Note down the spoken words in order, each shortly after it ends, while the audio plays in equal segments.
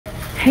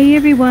Hey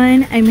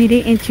everyone, I made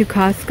it into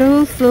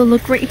Costco. So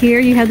look right here,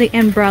 you have the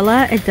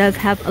umbrella. It does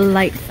have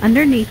lights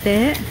underneath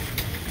it.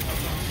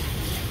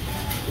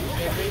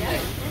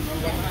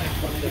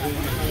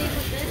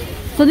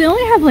 So they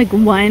only have like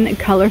one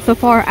color so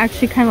far,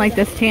 actually kind of like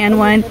this tan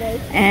one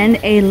and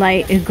a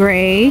light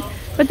gray.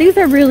 But these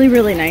are really,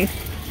 really nice.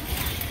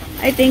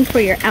 I think for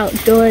your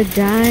outdoor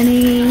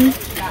dining.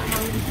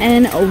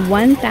 And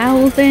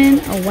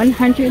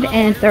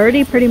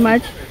 1,130 pretty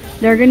much.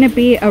 They're going to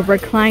be a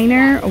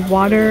recliner,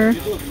 water,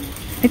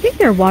 I think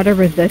they're water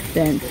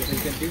resistant.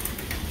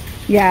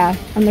 Yeah,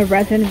 on the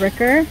resin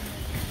wicker.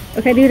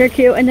 Okay, these are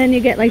cute. And then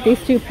you get like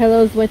these two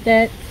pillows with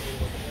it.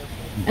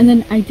 And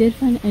then I did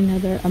find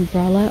another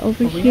umbrella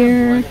over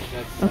here.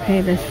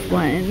 Okay, this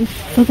one.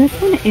 So this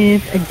one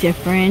is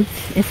different.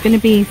 It's going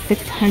to be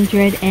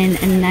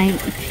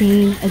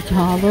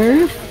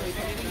 $619.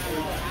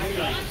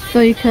 So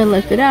you could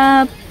lift it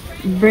up,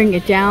 bring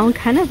it down,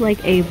 kind of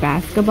like a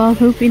basketball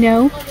hoop, you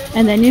know,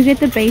 and then you get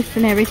the base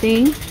and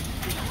everything.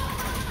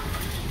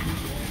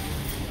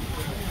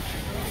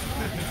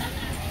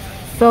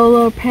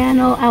 Solar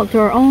panel,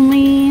 outdoor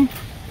only,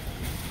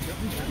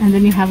 and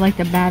then you have like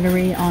the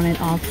battery on and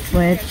off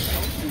switch.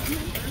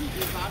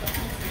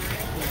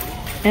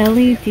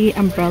 LED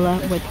umbrella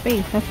with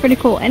base. That's pretty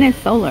cool, and it's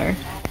solar.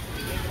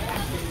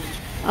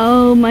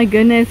 Oh my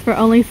goodness, for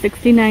only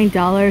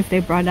 $69 they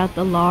brought out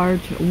the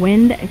large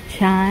wind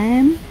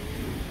chime.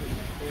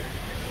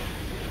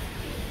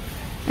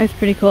 That's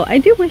pretty cool. I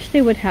do wish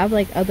they would have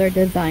like other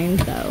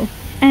designs though.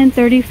 And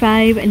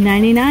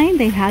 $35.99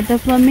 they had the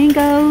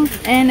flamingos,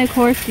 and of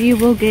course you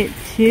will get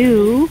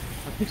two.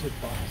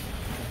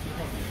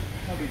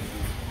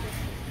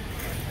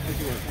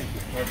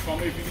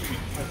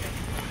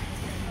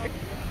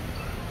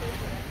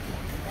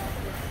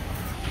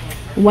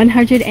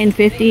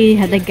 $150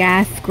 had the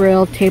gas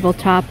grill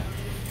tabletop,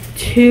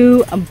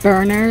 2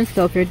 burners.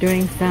 So if you're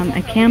doing some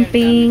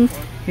camping,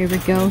 here we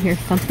go. Here's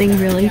something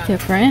really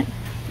different.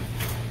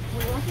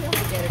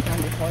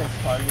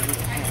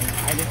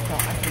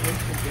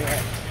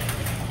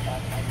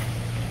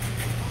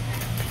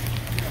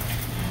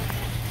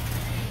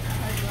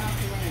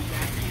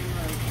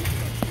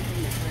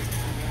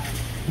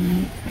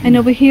 And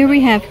over here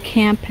we have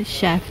Camp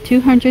Chef,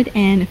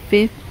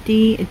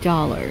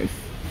 $250.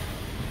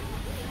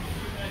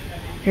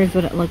 Here's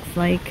what it looks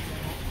like.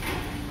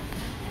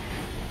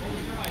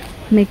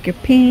 Make your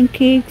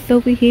pancakes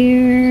over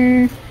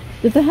here.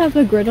 Does it have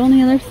a griddle on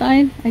the other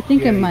side? I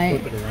think it might.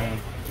 Flip it around.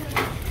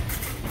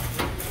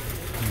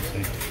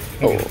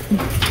 Oh.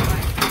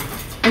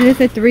 And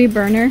it's a 3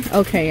 burner?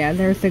 Okay, yeah,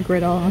 there's the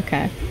griddle.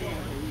 Okay.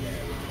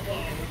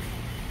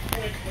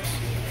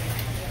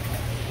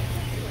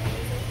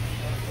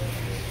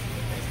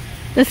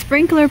 The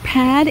sprinkler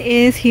pad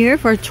is here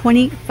for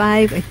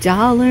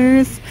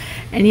 $25.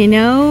 And you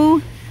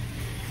know,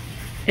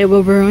 it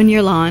will ruin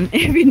your lawn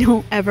if you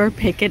don't ever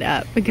pick it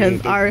up,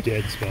 because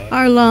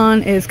our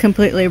lawn is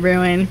completely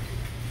ruined.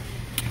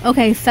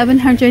 Okay,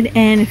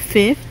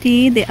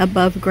 $750, the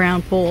above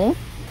ground pool.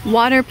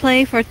 Water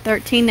play for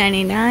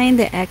 $13.99,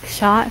 the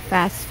X-Shot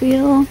fast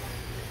feel.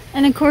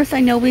 And of course, I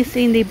know we've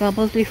seen the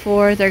bubbles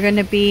before. They're going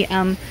to be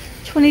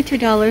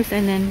 $22,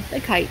 and then the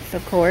kites,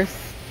 of course.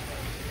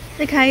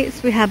 The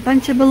kites, we have a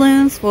bunch of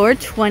balloons for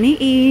 $20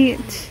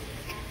 each.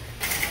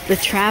 The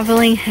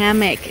traveling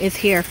hammock is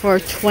here for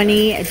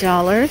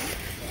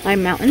 $20 by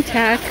Mountain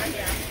Tech.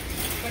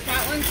 But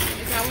that one,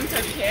 is that one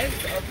for kids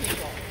or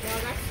people? No,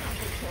 that's not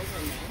for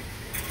children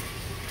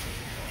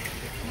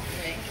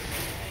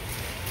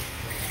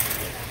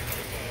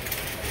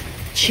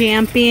though.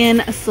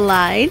 Champion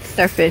slides,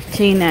 they're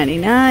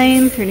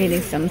 $15.99. If you're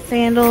needing some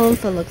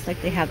sandals, it looks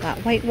like they have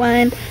that white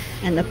one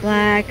and the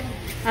black.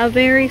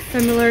 Very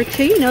similar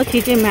to, you know,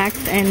 TJ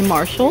Maxx and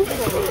Marshalls.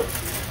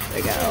 There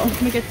we go.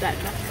 Let me get that.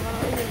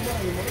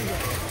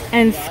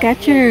 And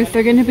Skechers,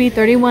 they're going to be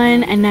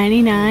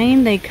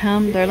 $31.99. They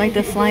come, they're like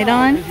the slide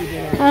on.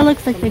 It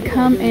looks like they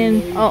come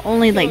in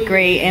only like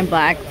gray and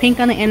black. Pink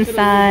on the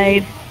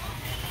inside.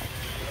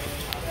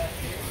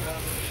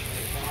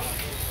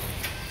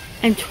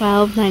 And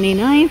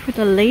 $12.99 for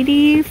the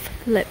ladies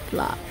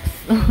flip-flops.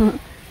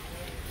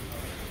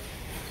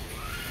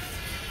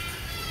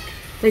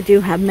 They do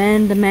have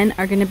men. The men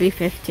are going to be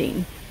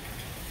 $15.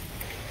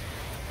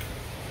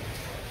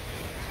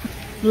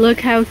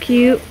 Look how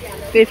cute.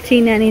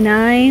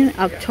 $15.99.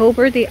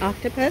 October the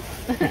Octopus.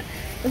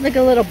 It's like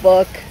a little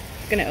book.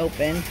 It's gonna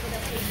open.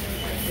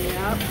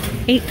 Yep.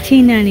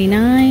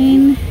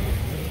 $18.99.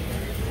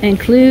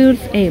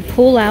 Includes a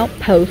pull-out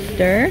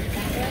poster.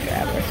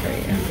 Grab this for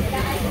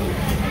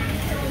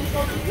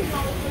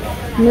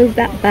you. Move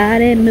that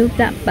body. Move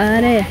that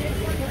body.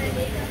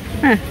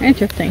 Huh,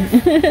 interesting.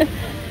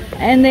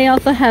 And they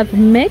also have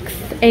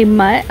mixed a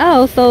mutt.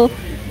 Oh, so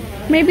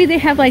maybe they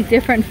have like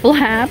different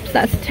flaps.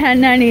 That's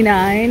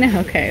 $10.99.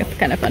 Okay, it's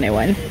kind of funny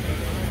one.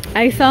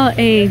 I saw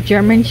a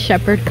German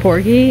Shepherd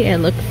Corgi. It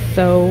looks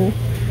so...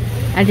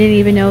 I didn't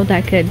even know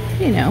that could,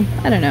 you know,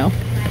 I don't know.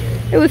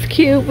 It was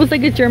cute. It was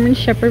like a German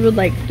Shepherd with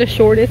like the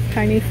shortest,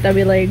 tiny,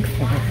 stubby legs.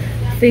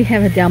 They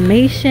have a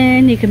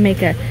Dalmatian. You can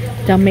make a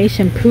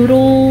Dalmatian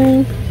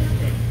poodle.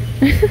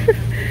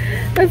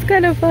 That's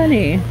kind of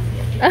funny.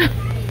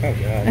 Oh, Oh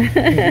god.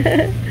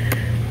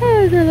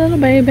 oh, it's a little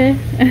baby.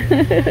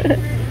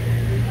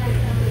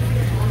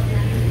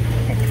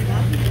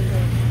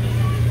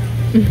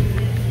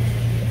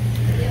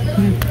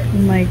 Oh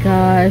my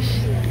gosh.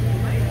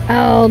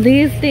 Oh,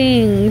 these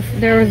things.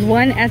 There was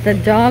one at the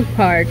dog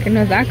park and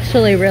it was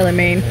actually really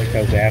mean. Like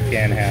those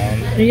Afghan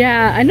hounds.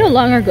 Yeah, I know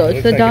long ago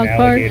it's the Looks dog like an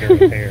park. alligator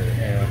with hair,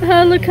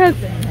 yeah. Oh, look how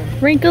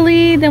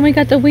wrinkly. Then we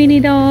got the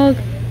weenie dog.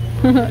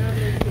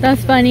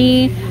 That's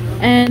funny.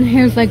 And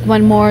here's like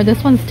one more.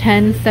 This one's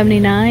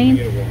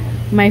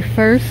 $10.79. My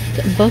first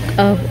book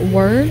of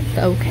words.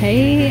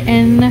 Okay.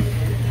 And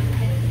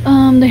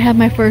they have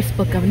my first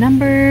book of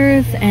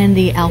numbers and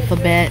the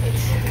alphabet.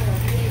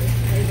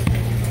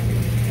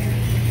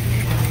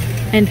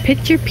 And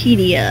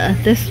Picturepedia.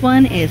 This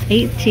one is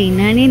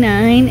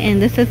 $18.99,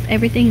 and this is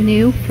everything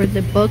new for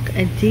the book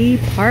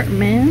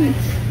department.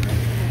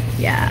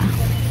 Yeah.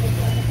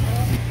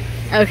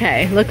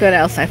 Okay, look what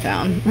else I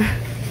found.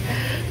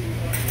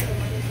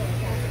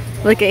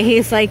 Look at,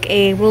 he's like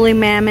a woolly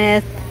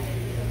mammoth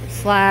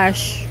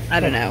slash, I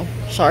don't know,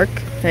 shark,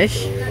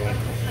 fish.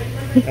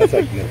 That's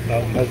like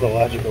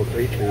mythological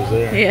creatures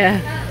there.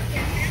 Yeah.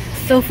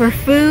 So for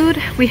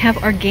food, we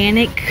have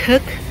organic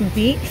cooked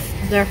beets.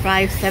 They're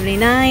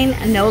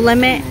 $5.79. No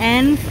limit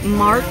ends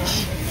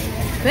March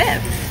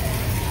 5th.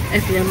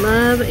 If you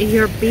love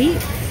your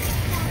beets.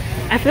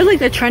 I feel like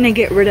they're trying to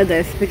get rid of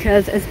this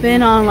because it's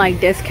been on like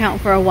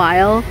discount for a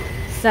while.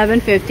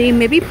 $7.50.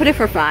 Maybe put it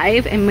for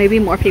 $5 and maybe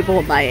more people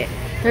will buy it.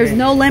 There's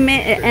no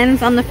limit. It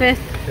ends on the 5th.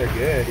 They're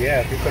good, yeah.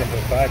 If you put them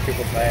for $5,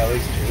 people buy at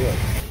least 2 of them.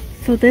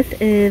 So this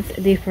is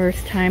the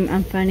first time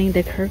I'm finding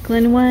the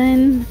Kirkland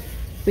one.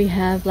 We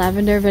have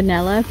lavender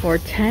vanilla for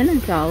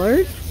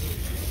 $10.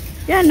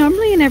 Yeah,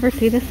 normally you never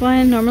see this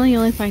one. Normally you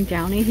only find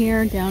Downy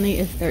here. Downy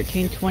is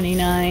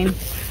 $13.29.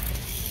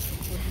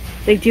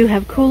 They do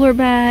have cooler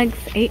bags,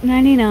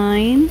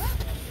 $8.99.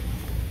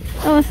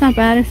 Oh, that's not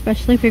bad,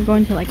 especially if you're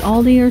going to like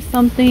Aldi or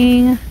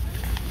something.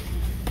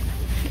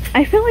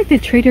 I feel like the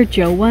Trader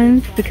Joe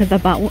ones, because I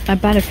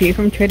bought a few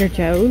from Trader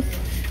Joe's. I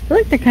feel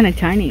like they're kind of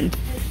tiny.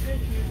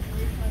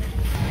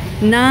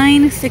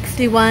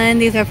 $9.61.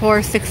 These are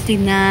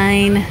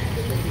 $4.69.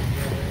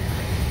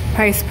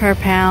 Price per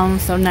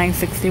pound, so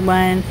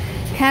 $9.61.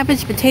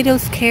 Cabbage,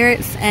 potatoes,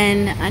 carrots,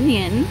 and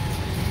onion.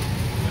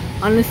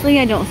 Honestly,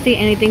 I don't see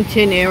anything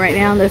too new right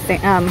now in this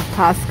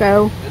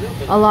Costco.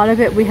 A lot of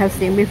it we have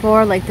seen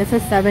before. Like this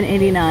is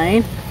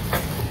 $7.89,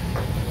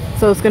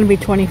 so it's going to be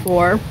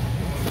 $24.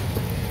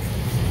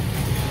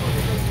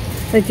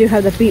 They do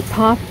have the beet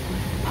pot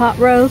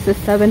roast. It's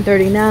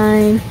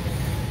 $7.39.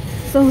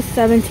 So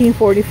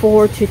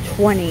 $17.44 to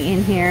 $20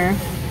 in here.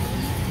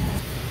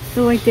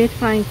 So I did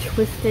find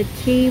twisted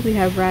tea. We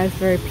have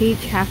raspberry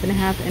peach, half and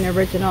half, and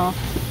original.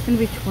 It's going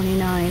to be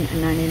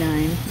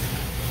 $29.99.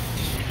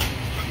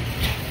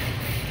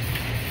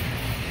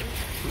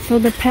 So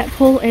the pet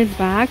pool is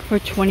back for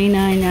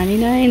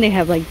 $29.99. They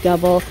have like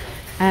double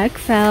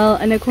XL,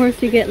 and of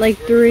course you get like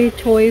 3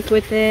 toys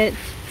with it.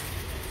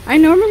 I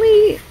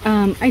normally,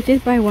 I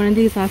did buy one of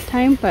these last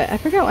time, but I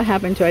forgot what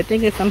happened to it. I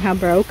think it somehow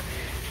broke.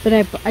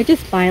 But I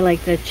just buy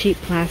like the cheap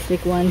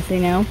plastic ones,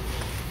 you know.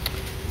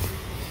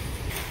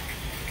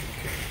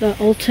 The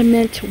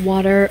ultimate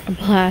water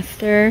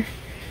blaster.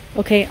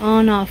 Okay,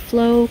 on off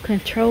flow,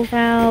 control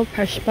valve,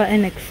 push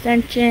button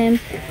extension,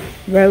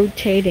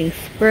 rotating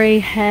spray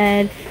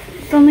head.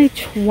 It's only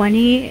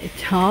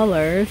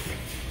 $20.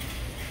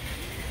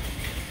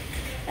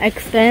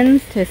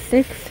 Extends to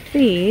 6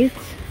 feet.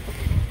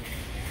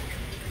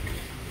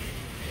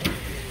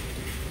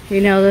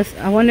 You know this,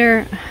 I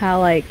wonder how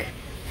like,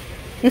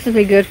 this would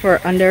be good for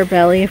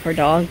underbelly for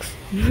dogs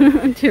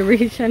to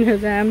reach under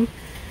them.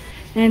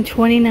 And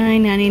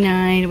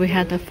 $29.99, we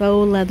had the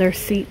faux leather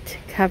seat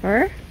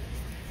cover.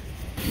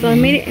 So I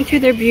made it into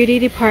their beauty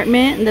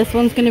department. This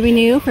one's going to be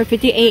new for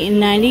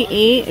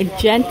 $58.98. A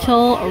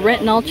gentle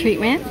retinol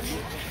treatment.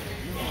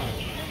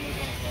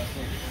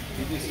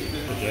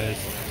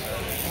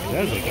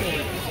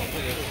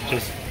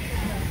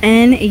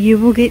 And you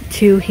will get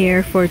 2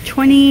 here for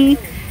 $20,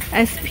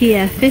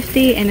 SPF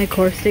 50, and of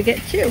course to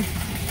get 2.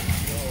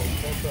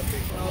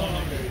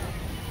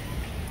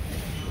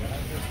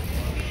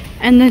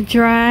 And the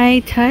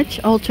Dry Touch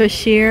Ultra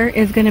Sheer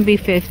is going to be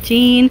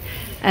 $15,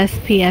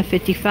 SPF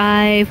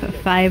 55,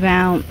 5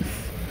 ounce.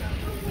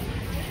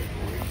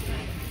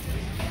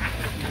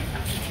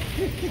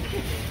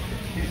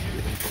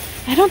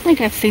 I don't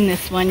think I've seen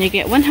this one. You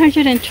get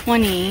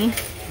 120.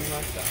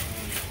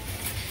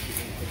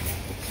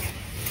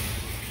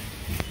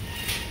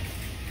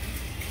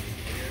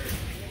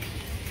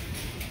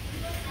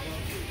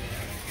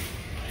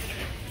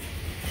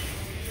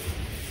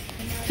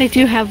 They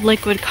do have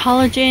liquid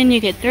collagen. You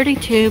get 30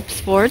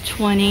 tubes for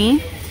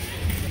 $20.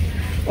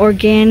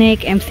 Organic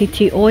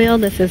MCT oil.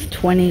 This is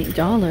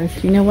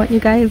 $20. You know what,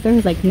 you guys?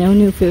 There's like no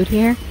new food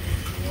here.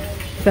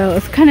 So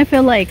it's kind of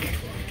feel like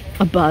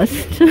a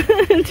bust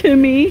to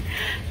me.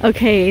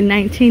 Okay,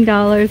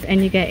 $19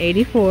 and you get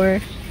 84.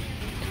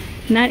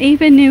 Not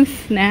even new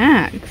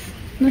snacks.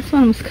 This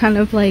one was kind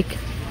of like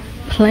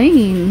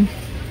plain.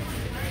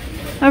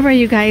 Alright,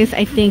 you guys,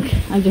 I think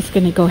I'm just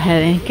gonna go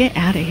ahead and get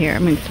out of here. I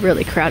mean, it's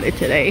really crowded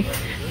today.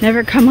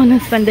 Never come on a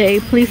Sunday.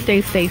 Please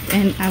stay safe,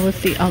 and I will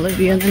see all of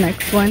you in the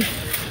next one.